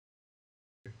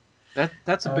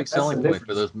That's a big That's the selling point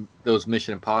for difference. those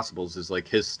Mission Impossibles is like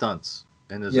his stunts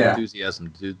and his Yeah,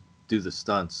 enthusiasm to do the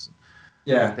stunts.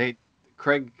 yeah, They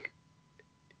Craig,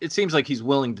 it seems like he's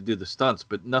willing to do the stunts,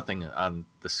 but nothing on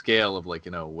the scale of like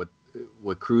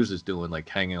what Cruise is doing, like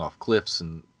hanging off cliffs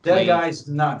and that planes. guy's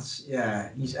nuts. Yeah,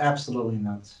 he's absolutely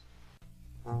nuts.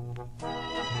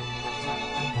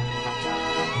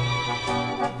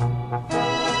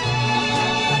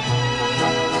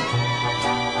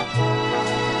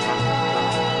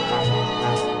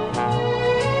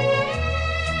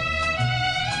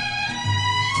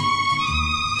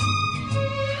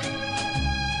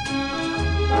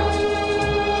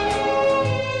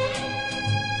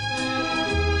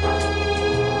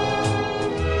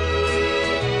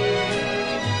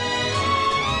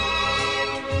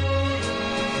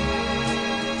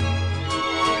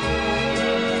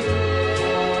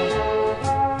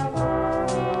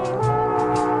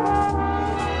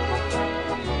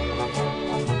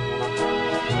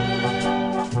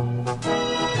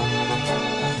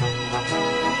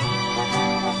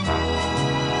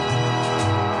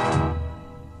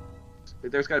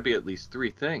 There's got to be at least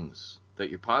three things that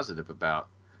you're positive about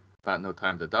No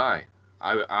Time to Die.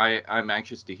 I'm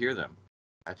anxious to hear them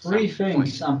at Three some point.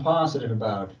 things I'm positive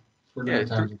about for No Yeah,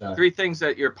 Time to Die. three things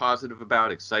that you're positive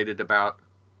about, excited about.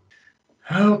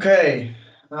 Okay,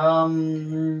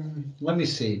 let me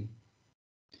see.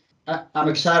 I'm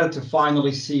excited to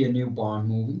finally see a new Bond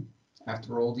movie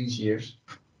after all these years.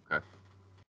 Okay.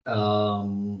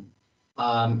 Um,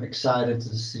 I'm excited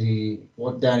to see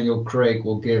what Daniel Craig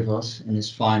will give us in his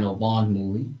final Bond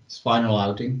movie, his final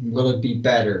outing. Will it be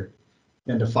better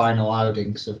than the final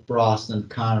outings of Brosnan,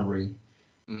 Connery,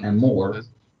 and Mm, Moore?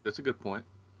 that's a good point.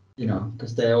 You know,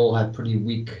 because they all had pretty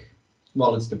weak,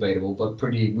 well, it's debatable, but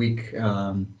pretty weak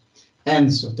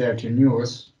ends of their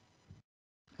tenures.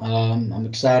 I'm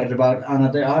excited about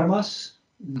Ana de Armas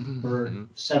for Mm-hmm.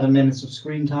 7 minutes of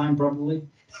screen time, probably.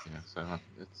 Yeah, so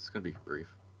it's gonna be brief.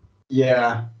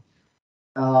 Yeah,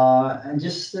 and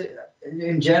just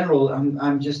in general,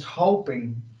 I'm just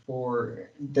hoping for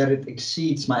that it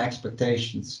exceeds my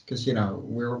expectations because you know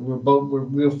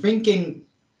we're thinking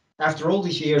after all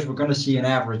these years we're going to see an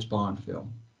average Bond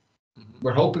film. Mm-hmm.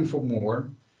 We're hoping for more.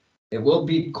 It will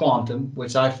beat Quantum,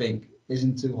 which I think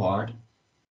isn't too hard.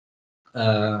 Okay.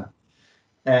 Uh,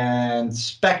 and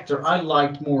Spectre, I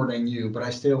liked more than you, but I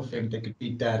still Yeah. think they could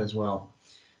beat that as well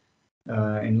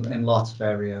in lots of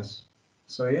areas.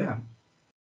 So yeah,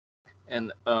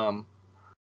 And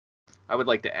I would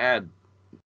like to add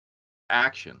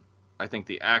action. I think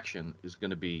the action is going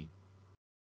to be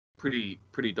pretty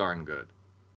darn good.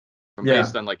 From yeah,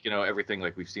 based on like everything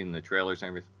like we've seen in the trailers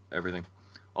and everything,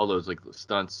 all those like the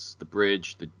stunts, the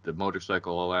bridge, the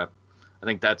motorcycle, all that. I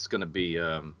think that's going to be.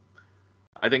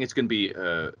 I think it's going to be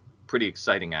pretty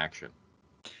exciting action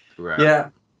throughout. yeah.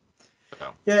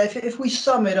 So Yeah, if we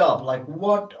sum it up, like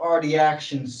what are the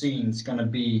action scenes gonna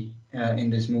be in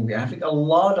this movie? I think a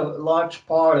large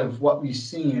part of what we've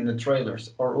seen in the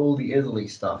trailers are all the Italy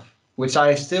stuff, which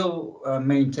I still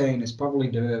maintain is probably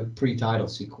the pre-title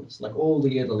sequence, like all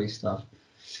the Italy stuff.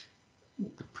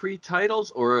 the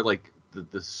pre-titles or like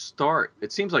the start,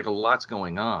 it seems like a lot's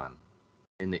going on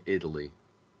in the Italy.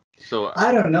 So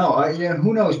I don't know. Yeah,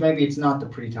 who knows? Maybe it's not the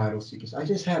pre-title sequence. I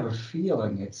just have a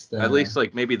feeling it's at the least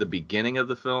like maybe the beginning of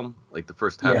the film, like the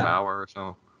first half yeah, hour or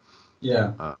so.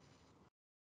 yeah. Uh,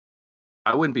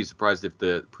 I wouldn't be surprised if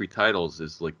the pre-titles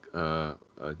is like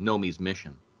Nomi's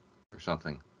mission or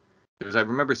something. Because I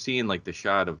remember seeing like the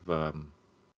shot of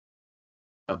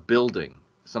a building,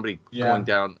 somebody going Yeah,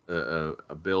 down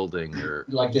a building, or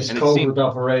like this and it seemed covert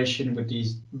operation with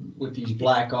these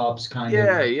black ops kind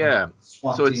of yeah. So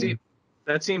SWAT it seemed team.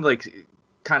 that seemed like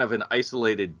kind of an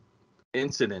isolated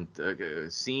incident,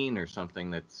 scene or something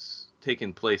that's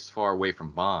taken place far away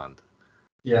from Bond. So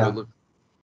it Yeah. looked,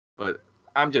 but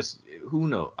I'm just who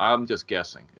knows? I'm just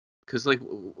guessing. Because like,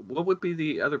 what would be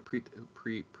the other pre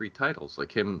titles?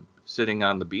 Like him sitting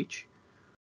on the beach?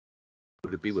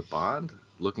 Would it be with Bond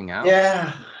looking out?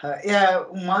 Yeah, yeah.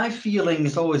 My feeling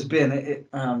has always been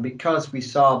because we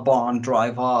saw Bond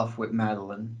drive off with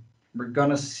Madeline, we're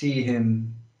gonna see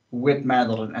him with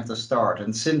Madeline at the start,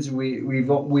 and since we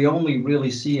only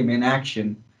really see him in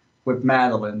action with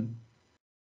Madeline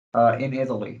in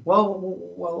Italy, well,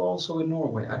 also in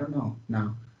Norway. I don't know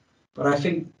now, but I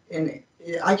think in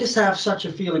I just have such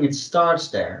a feeling it starts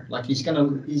there. Like he's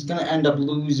gonna end up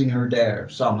losing her there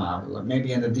somehow. Like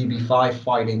maybe in the DB5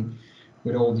 fighting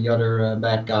with all the other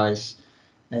bad guys,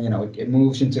 and you know it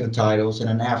moves into the titles, and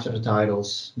then after the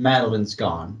titles, Madeline's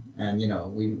gone, and you know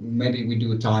we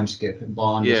do a time skip, and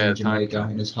Bond is Yeah, in time Jamaica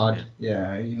jump. in his hut.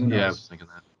 Yeah, Yeah, who yeah. I was knows? thinking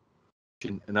that.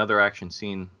 another action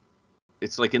scene.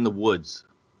 It's like in the woods.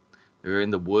 They're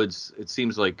in the woods. It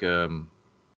seems like I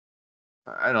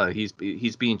don't know.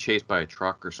 He's being chased by a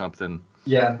truck or something.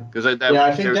 Yeah. Because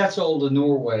I think that's all the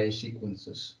Norway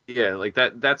sequences. Yeah, like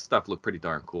that stuff looked pretty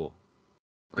darn cool.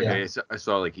 Like Yeah. I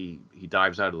saw like he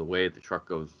dives out of the way. The truck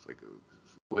goes like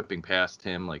whipping past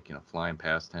him, like flying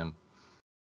past him.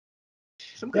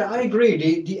 Yeah, I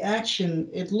agree. The action,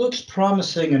 it looks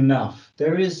promising enough.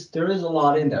 There is a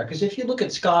lot in there. Because if you look at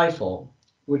Skyfall,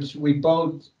 which we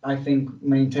both I think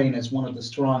maintain as one of the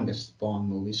strongest Bond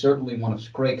movies, certainly one of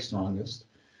Craig's strongest.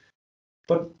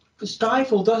 But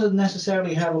Skyfall doesn't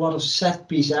necessarily have a lot of set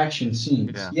piece action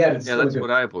scenes. Yeah, It's still that's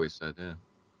what I've always said. Yeah.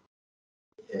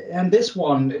 And this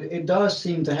one, it does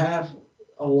seem to have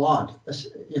a lot.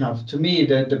 To me,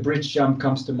 the bridge jump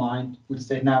comes to mind, which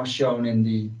they've now shown in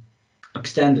the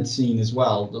extended scene as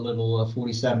well, the little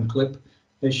 47 clip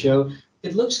they show.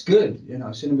 It looks good,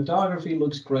 cinematography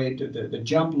looks great. The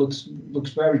jump looks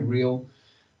very real.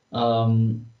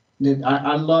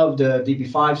 I love the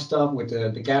DB5 stuff with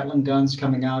the Gatling guns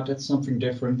coming out. That's something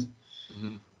different.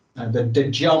 Mm-hmm. The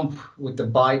jump with the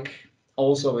bike,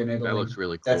 also in Italy. That looks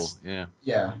really cool.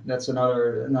 Yeah, that's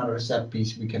another set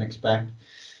piece we can expect.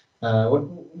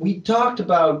 We talked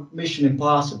about Mission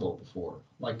Impossible before,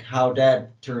 like how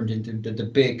that turned into the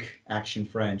big action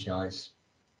franchise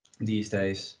these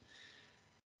days.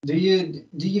 Do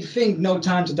you think No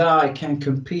Time to Die can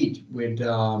compete with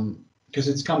because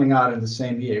it's coming out in the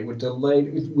same year with the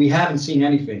we haven't seen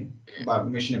anything about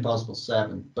Mission Impossible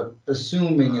 7, but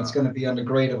assuming it's going to be on the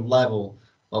grade of level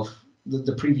of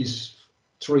the previous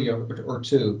 3 or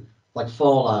 2, like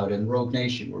Fallout and Rogue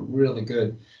Nation were really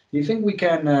good. Do you think we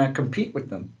can compete with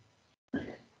them?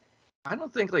 I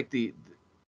don't think like the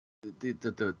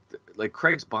like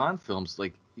Craig's Bond films,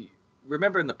 like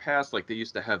remember in the past, like they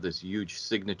used to have this huge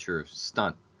signature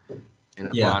stunt in a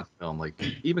Bond film, like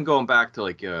even going back to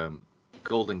like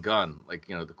Golden Gun, like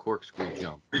the corkscrew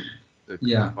jump,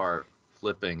 the car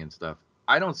flipping and stuff.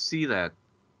 I don't see that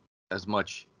as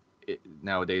much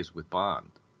nowadays with Bond.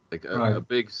 Like a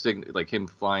big like him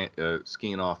flying,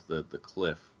 skiing off the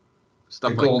cliff,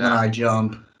 stuff the like that. GoldenEye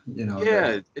jump,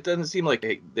 Yeah, it doesn't seem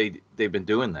like they've been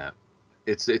doing that.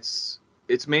 It's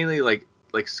mainly like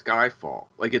Skyfall.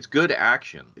 Like it's good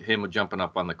action. Him jumping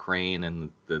up on the crane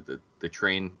and the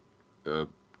train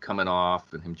coming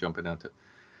off and him jumping out to.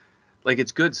 Like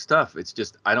it's good stuff. It's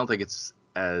just I don't think it's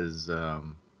as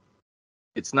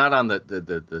it's not on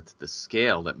the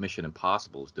scale that Mission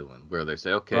Impossible is doing, where they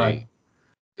say, okay,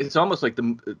 it's almost like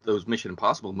those Mission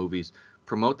Impossible movies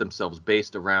promote themselves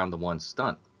based around the one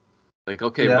stunt. Like,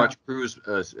 okay, watch Cruise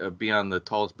be on the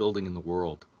tallest building in the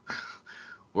world,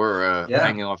 or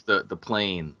hanging off the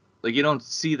plane. Like you don't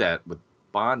see that with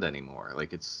Bond anymore.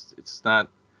 Like it's not,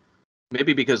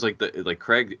 maybe because like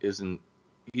Craig isn't.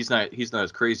 He's not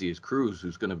as crazy as Cruise,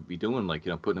 who's going to be doing like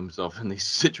putting himself in these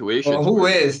situations. Well, who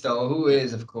is though? Who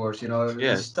is, of course,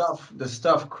 the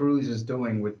stuff Cruise is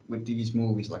doing with these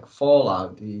movies like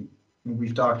Fallout.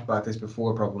 We've talked about this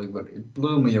before probably, but it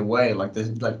blew me away. Like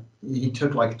he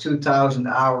took like 2,000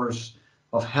 hours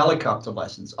of helicopter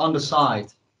lessons on the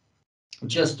side,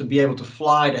 just to be able to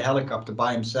fly the helicopter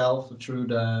by himself through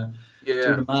the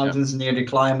mountains near the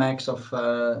climax of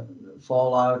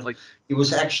Fallout. Like he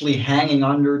was actually hanging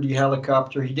under the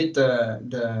helicopter. He did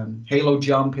the halo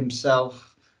jump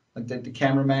himself. Like the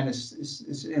cameraman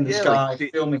is in the sky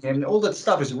filming him. All that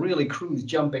stuff is really Cruise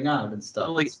jumping out and stuff.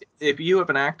 Like if you have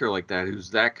an actor like that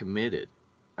who's that committed,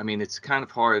 I mean, it's kind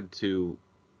of hard to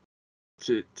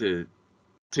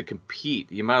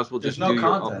compete. You might as well just do your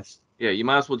contest. You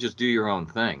might as well just do your own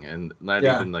thing and not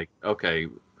even like okay.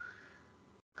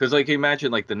 Because like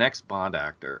imagine like the next Bond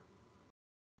actor,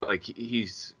 like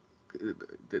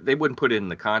they wouldn't put it in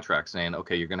the contract saying,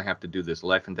 okay, you're gonna have to do this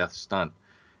life and death stunt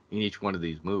in each one of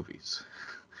these movies.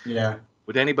 Yeah.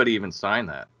 Would anybody even sign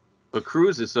that? But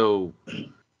Cruise is so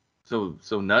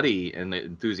nutty and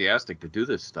enthusiastic to do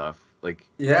this stuff. Like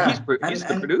he's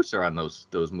the producer on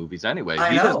those movies anyway.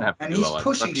 He doesn't have to do all that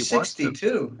stuff. And he's pushing 60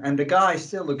 too, and the guy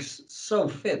still looks so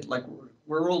fit. Like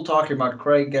we're all talking about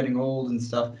Craig getting old and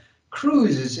stuff.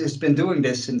 Cruise has been doing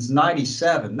this since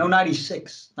 97. No,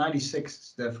 96. 96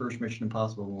 is the first Mission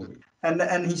Impossible movie.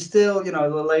 And he's still,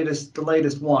 the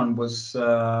latest one was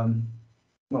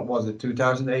what was it,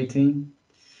 2018?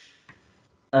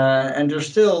 And they're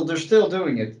still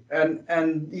doing it.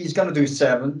 And he's gonna do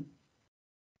 7.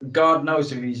 God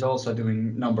knows if he's also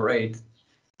doing number 8.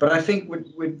 But I think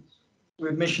with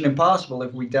Mission Impossible,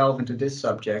 if we delve into this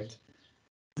subject,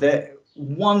 that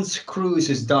once Cruise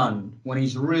is done, when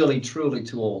he's really truly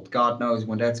too old, God knows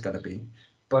when that's going to be.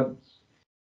 But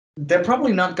they're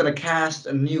probably not going to cast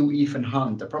a new Ethan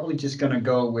Hunt. They're probably just going to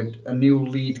go with a new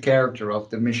lead character of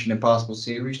the Mission Impossible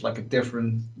series, like a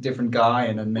different guy,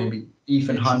 and then Well, maybe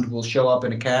Ethan it's Hunt will show up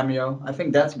in a cameo. I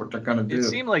think that's what they're going to it do.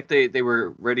 seemed like they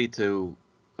were ready to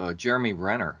Jeremy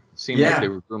Renner. It seemed like they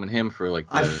Yeah, were grooming him for like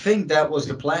I the think that was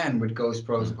the movie. plan with Ghost Mm,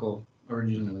 Protocol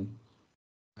originally.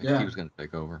 like he Yeah. was going to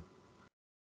take over.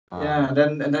 Yeah,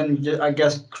 Um, I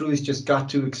guess Cruise just got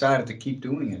too excited to keep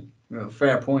doing it.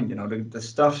 Fair point. The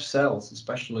stuff sells,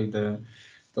 especially the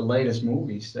latest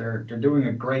movies. They're doing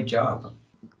a great job.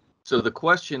 so the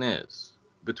question is,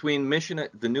 between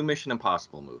the new Mission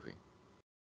Impossible movie,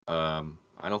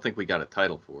 I don't think we got a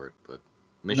title for it, but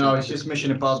No, it's it's just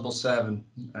Mission Impossible 7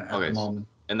 at the okay, moment.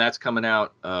 and that's coming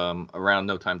out around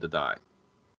No Time to Die.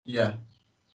 Yeah.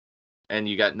 And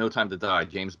you got No Time to Die,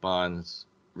 James Bond's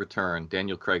return,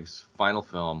 Daniel Craig's final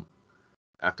film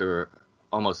after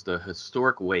almost a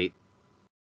historic wait.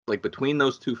 Like between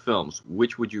those two films,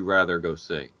 which would you rather go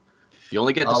see? You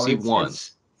only get to Oh, see one.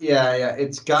 it's yeah.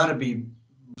 It's gotta be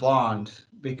Bond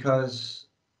because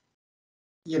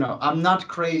I'm not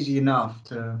crazy enough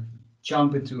to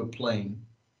jump into a plane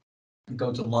and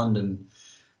go to London,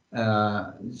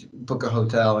 uh, book a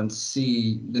hotel and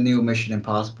see the new Mission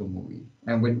Impossible movie.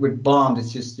 And with Bond,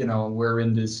 it's just we're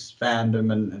in this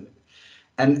fandom,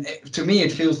 and to me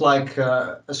it feels like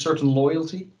a certain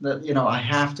loyalty that I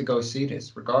have to go see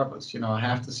this regardless. I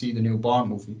have to see the new Bond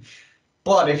movie.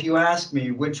 But if you ask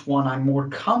me which one I'm more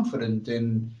confident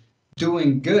in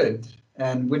doing good,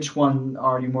 and which one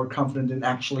are you more confident in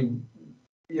actually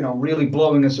really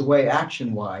blowing us away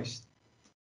action wise,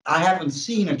 I haven't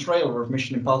seen a trailer of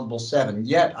Mission Impossible 7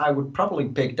 yet. I would probably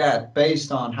pick that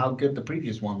based on how good the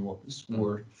previous one was. Mm.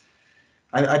 Were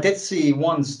I did see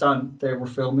one stunt they were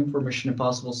filming for Mission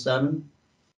Impossible 7.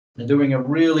 They're doing a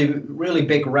really, really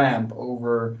big ramp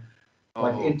over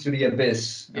like Oh, into the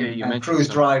abyss, yeah, you and mentioned Cruise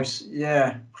something. drives,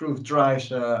 yeah, Cruise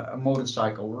drives a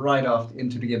motorcycle right off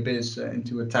into the abyss,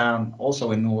 into a town,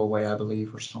 also in Norway, I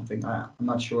believe, or something. I'm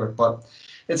not sure, but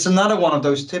it's another one of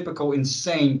those typical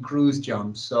insane Cruise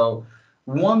jumps. So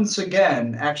once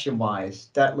again, action-wise,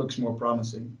 that looks more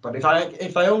promising. But if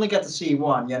I only get to see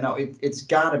one, it's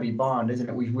got to be Bond, isn't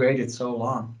it? We've waited so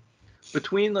long.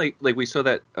 Between like we saw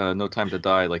that No Time to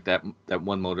Die, like that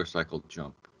one motorcycle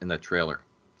jump in that trailer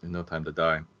in No Time to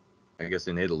Die. I guess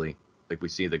in Italy, like we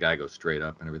see the guy go straight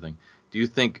up and everything. Do you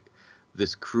think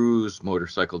this Cruise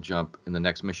motorcycle jump in the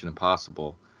next Mission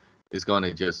Impossible is going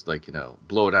to just like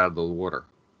blow it out of the water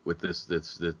with this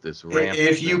ramp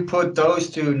If you thing? put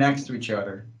those two next to each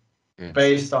other, Yeah.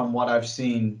 based on what I've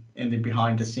seen in the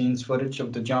behind the scenes footage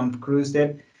of the jump Cruise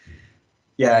did,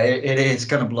 yeah, it is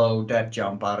gonna blow that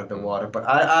jump out of the Mm. water. But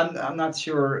I'm not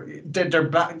sure.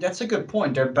 That's a good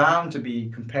point. They're bound to be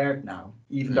compared now,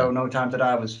 even Yeah. though No Time to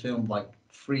Die was filmed like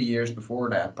 3 years before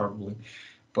that, probably.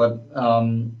 But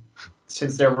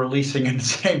since they're releasing in the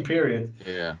same period,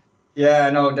 Yeah. yeah,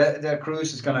 no, that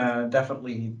Cruise is gonna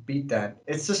definitely beat that.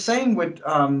 It's the same with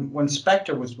when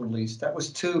Spectre was released. That was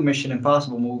two Mission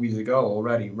Impossible movies ago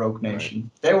already. Rogue Right.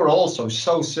 Nation. They were also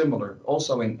so similar,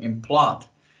 also in plot.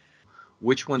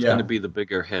 Which one's going to Yeah, be the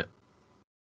bigger hit?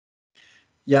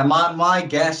 yeah. My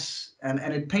guess, and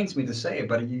it pains me to say it,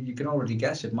 but you can already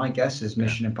guess it. My guess is Yeah.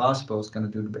 Mission Impossible is gonna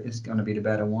be the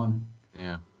better one.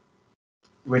 Yeah.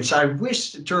 Which I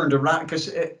wish turned around because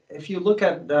if you look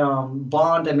at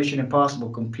Bond and Mission Impossible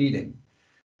competing.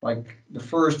 Like the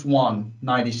first one,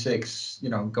 96,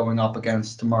 going up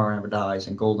against Tomorrow Never Dies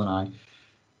and GoldenEye.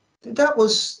 That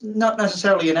was not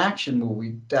necessarily an action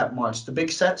movie that much. The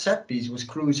big set piece was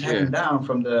Cruise Yeah. hanging down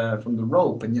from the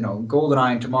rope, and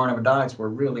GoldenEye and Tomorrow Never Dies were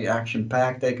really action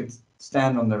packed. They could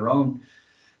stand on their own.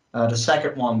 The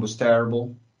second one was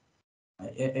terrible.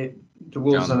 The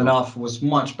Wolves John of the Woo. North was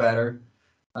much better.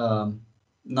 Um,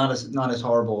 not as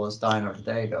horrible as Die Another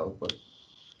Day though, but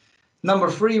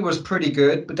number three was pretty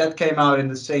good, but that came out in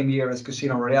the same year as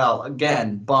Casino Royale.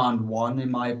 Again, Bond won, in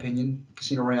my opinion.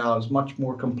 Casino Royale is much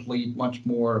more complete, much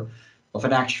more of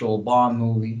an actual Bond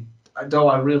movie. Though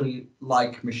I really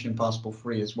like Mission Impossible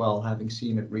 3 as well, having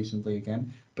seen it recently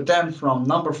again. But then from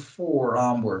number four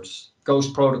onwards,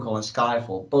 Ghost Protocol and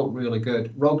Skyfall, both really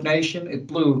good. Rogue Nation, it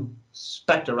blew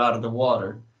Spectre out of the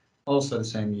water, also the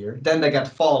same year. Then they got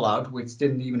Fallout, which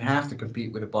didn't even have to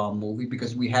compete with a Bond movie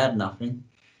because we had nothing,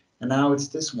 and now it's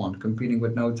this one competing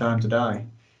with No Time to Die.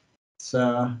 It's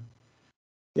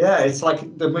yeah, it's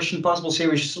like the Mission Impossible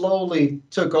series slowly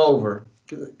took over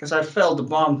because I felt the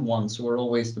Bond ones were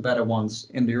always the better ones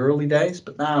in the early days,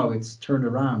 but now it's turned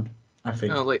around. I No,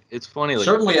 think like it's funny,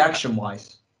 certainly action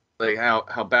wise. like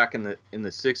how back in the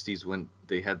 '60s when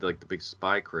they had like the big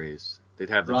spy craze, They'd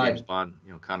have the James Right. Bond,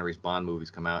 Connery's Bond movies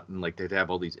come out, and like they'd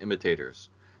have all these imitators,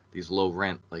 these low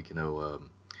rent, like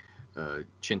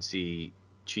chintzy,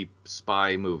 cheap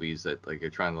spy movies that like are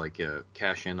trying to like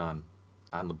cash in on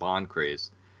the Bond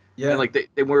craze, and Yeah. like they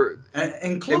Including weren't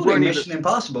even. Mission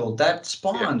Impossible, that Yeah.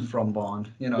 spawned from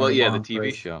Bond, Well, the yeah, the Bond TV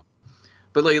craze. show.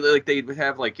 But like they would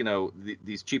have like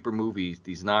these cheaper movies,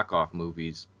 these knockoff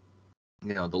movies,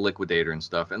 the Liquidator and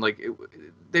stuff, and like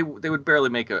they would barely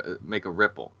make a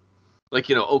ripple. Like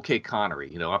OK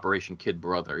Connery, Operation Kid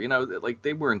Brother, like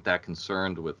they weren't that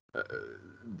concerned with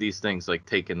these things like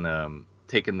taking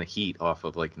the heat off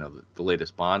of like the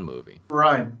latest Bond movie.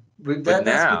 Right. But But that's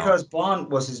now, because Bond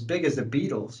was as big as the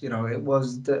Beatles. It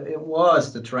was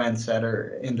the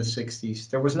trendsetter in the 60s.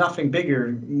 There was nothing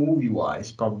bigger movie-wise,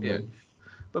 yeah, probably.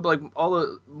 but like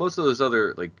most of those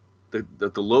other like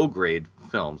the low grade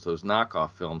films, those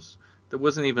knockoff films, there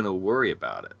wasn't even a worry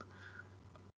about it.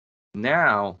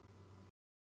 Now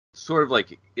sort of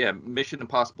like Mission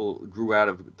Impossible grew out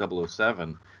of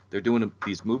 007. They're doing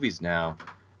these movies now,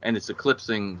 and it's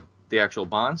eclipsing the actual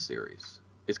Bond series.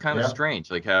 It's kind of Yeah.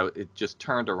 strange, like how it just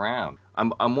turned around.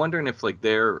 I'm wondering if like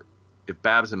if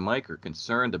Babs and Mike are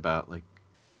concerned about like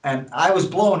And I was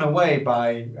blown away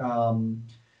by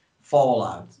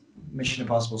Fallout, Mission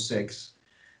Impossible 6.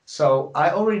 So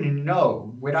I already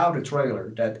know without a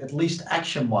trailer that at least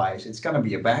action-wise, it's going to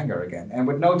be a banger again. And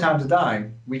with No Time to Die,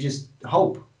 we just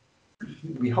hope.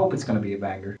 We hope it's going to be a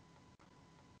banger.